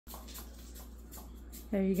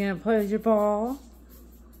Are you gonna play with your ball?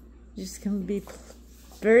 Just gonna be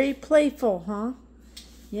very playful, huh?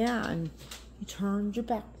 Yeah, and you turned your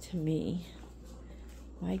back to me.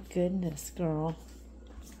 My goodness, girl.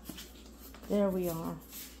 There we are.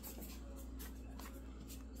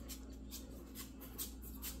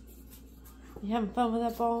 You having fun with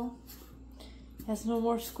that ball? It has no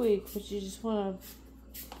more squeak, but you just want to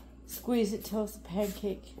squeeze it till it's a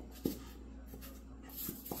pancake.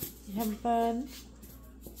 You having fun?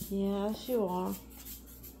 Yes, you are.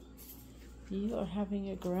 You are having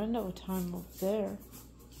a grand old time up there.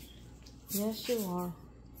 Yes, you are.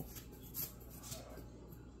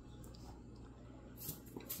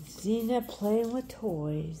 Xena playing with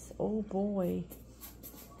toys. Oh boy.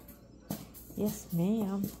 Yes,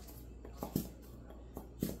 ma'am.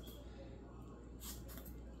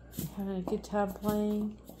 You having a good time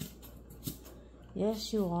playing?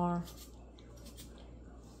 Yes, you are.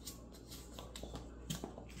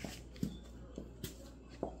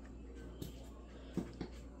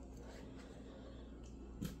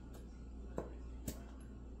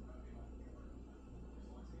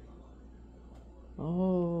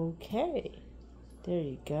 Okay, there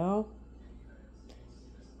you go.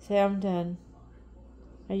 Say, I'm done.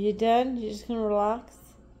 Are you done? You're just gonna relax?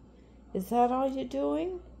 Is that all you're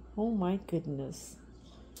doing? Oh my goodness.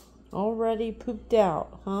 Already pooped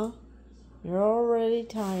out, huh? You're already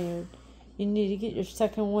tired. You need to get your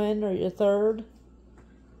second wind or your third?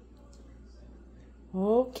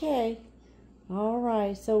 Okay.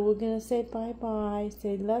 Alright, so we're gonna say bye-bye.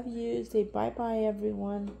 Say love you. Say bye-bye,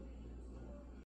 everyone.